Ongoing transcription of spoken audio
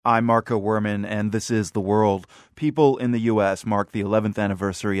I'm Marco Werman, and this is The World. People in the U.S. marked the 11th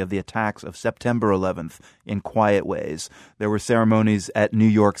anniversary of the attacks of September 11th in quiet ways. There were ceremonies at New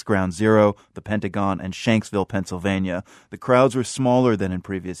York's Ground Zero, the Pentagon, and Shanksville, Pennsylvania. The crowds were smaller than in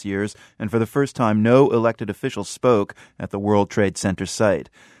previous years, and for the first time, no elected official spoke at the World Trade Center site.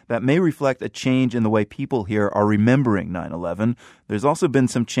 That may reflect a change in the way people here are remembering 9/11. There's also been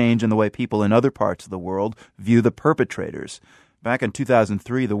some change in the way people in other parts of the world view the perpetrators. Back in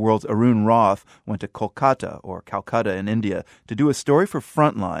 2003, the world's Arun Rath went to Kolkata, or Calcutta in India, to do a story for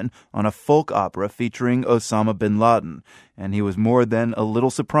Frontline on a folk opera featuring Osama bin Laden. And he was more than a little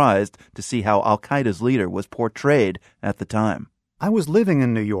surprised to see how al-Qaeda's leader was portrayed at the time. I was living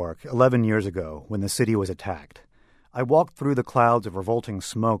in New York 11 years ago when the city was attacked. I walked through the clouds of revolting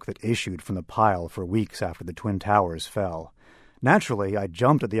smoke that issued from the pile for weeks after the Twin Towers fell. Naturally, I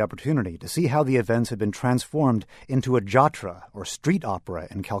jumped at the opportunity to see how the events had been transformed into a jatra, or street opera,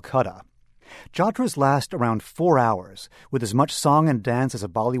 in Calcutta. Jatras last around 4 hours, with as much song and dance as a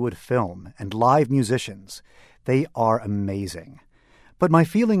Bollywood film, and live musicians. They are amazing. But my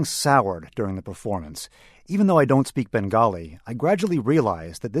feelings soured during the performance. Even though I don't speak Bengali, I gradually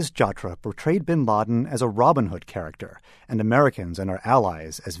realized that this jatra portrayed bin Laden as a Robin Hood character, and Americans and our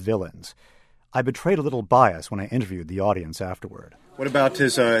allies as villains. I betrayed a little bias when I interviewed the audience afterward. What about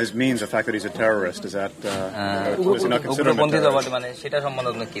his means, the fact that he's a terrorist? Is that, was he not considered a terrorist?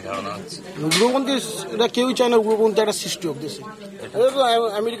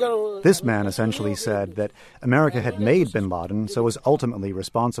 This man essentially said that America had made bin Laden, so was ultimately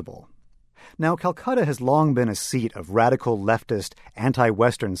responsible. Now, Calcutta has long been a seat of radical leftist,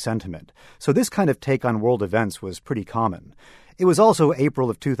 anti-Western sentiment, so this kind of take on world events was pretty common. It was also April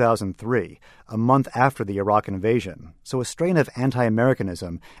of 2003, a month after the Iraq invasion, so a strain of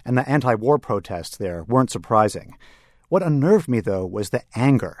anti-Americanism and the anti-war protests there weren't surprising. What unnerved me, though, was the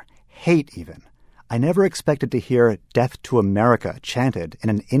anger, hate even. I never expected to hear "Death to America" chanted in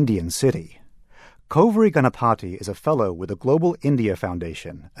an Indian city. Kovari Ganapati is a fellow with the Global India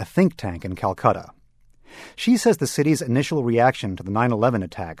Foundation, a think tank in Calcutta. She says the city's initial reaction to the 9/11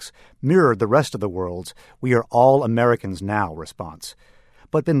 attacks mirrored the rest of the world's "we are all Americans now" response.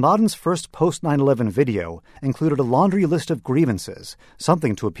 But bin Laden's first post-9/11 video included a laundry list of grievances,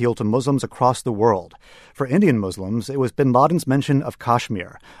 something to appeal to Muslims across the world. For Indian Muslims, it was bin Laden's mention of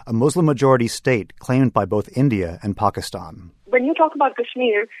Kashmir, a Muslim-majority state claimed by both India and Pakistan. When you talk about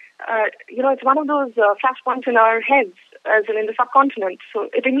Kashmir, it's one of those flashpoints in our heads, as in the subcontinent. So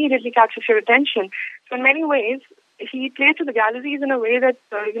it immediately catches your attention. So in many ways, he played to the galleries in a way that,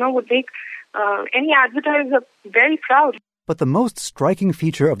 would make any advertiser very proud. But the most striking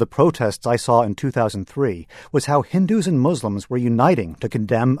feature of the protests I saw in 2003 was how Hindus and Muslims were uniting to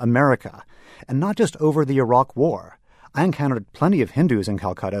condemn America, and not just over the Iraq War. I encountered plenty of Hindus in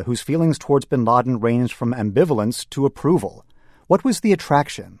Calcutta whose feelings towards bin Laden ranged from ambivalence to approval. What was the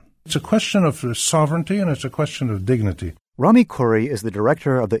attraction? It's a question of sovereignty and it's a question of dignity. Rami Khoury is the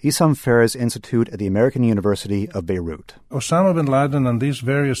director of the Issam Faiz Institute at the American University of Beirut. Osama bin Laden and these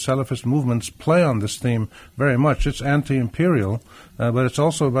various Salafist movements play on this theme very much. It's anti-imperial, but it's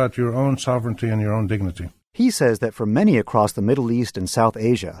also about your own sovereignty and your own dignity. He says that for many across the Middle East and South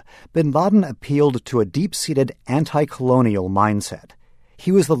Asia, bin Laden appealed to a deep-seated anti-colonial mindset.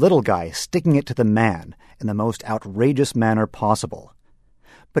 He was the little guy sticking it to the man in the most outrageous manner possible.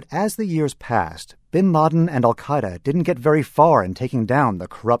 But as the years passed, bin Laden and al-Qaeda didn't get very far in taking down the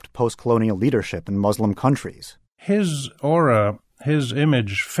corrupt post-colonial leadership in Muslim countries. His aura, his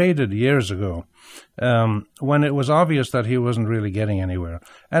image faded years ago when it was obvious that he wasn't really getting anywhere.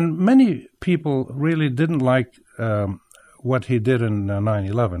 And many people really didn't like what he did in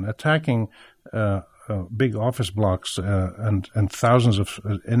 9/11, attacking big office blocks and thousands of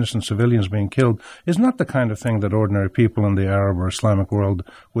innocent civilians being killed is not the kind of thing that ordinary people in the Arab or Islamic world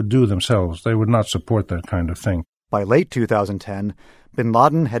would do themselves. They would not support that kind of thing. By late 2010, bin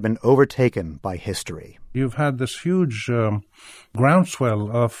Laden had been overtaken by history. You've had this huge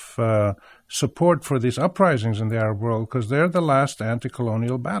groundswell of support for these uprisings in the Arab world because they're the last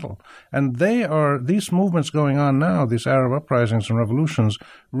anti-colonial battle. And these movements going on now, these Arab uprisings and revolutions,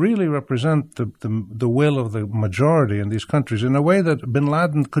 really represent the will of the majority in these countries in a way that bin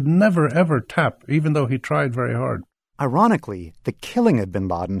Laden could never, ever tap, even though he tried very hard. Ironically, the killing of bin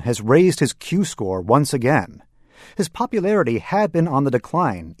Laden has raised his Q score once again. His popularity had been on the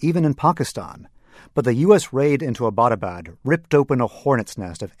decline, even in Pakistan. But the U.S. raid into Abbottabad ripped open a hornet's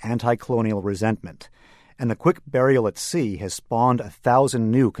nest of anti-colonial resentment, and the quick burial at sea has spawned 1,000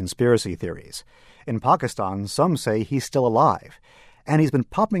 new conspiracy theories. In Pakistan, some say he's still alive, and he's been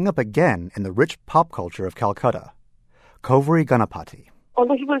popping up again in the rich pop culture of Calcutta. Kovari Ganapati.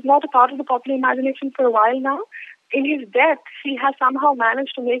 although he was not a part of the popular imagination for a while now, in his death, he has somehow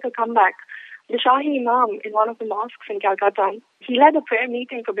managed to make a comeback. The Shahi Imam in one of the mosques in Calcutta, he led a prayer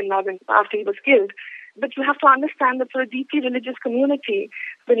meeting for bin Laden after he was killed. But you have to understand that for a deeply religious community,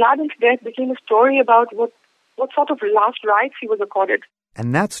 bin Laden's death became a story about what sort of last rites he was accorded.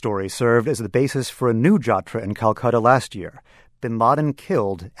 And that story served as the basis for a new jatra in Calcutta last year, Bin Laden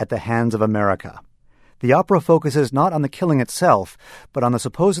Killed at the Hands of America. The opera focuses not on the killing itself, but on the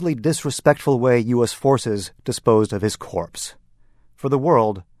supposedly disrespectful way U.S. forces disposed of his corpse. For The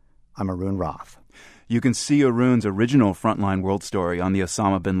World, I'm Arun Rath. You can see Arun's original Frontline World story on the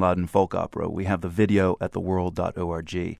Osama bin Laden folk opera. We have the video at theworld.org.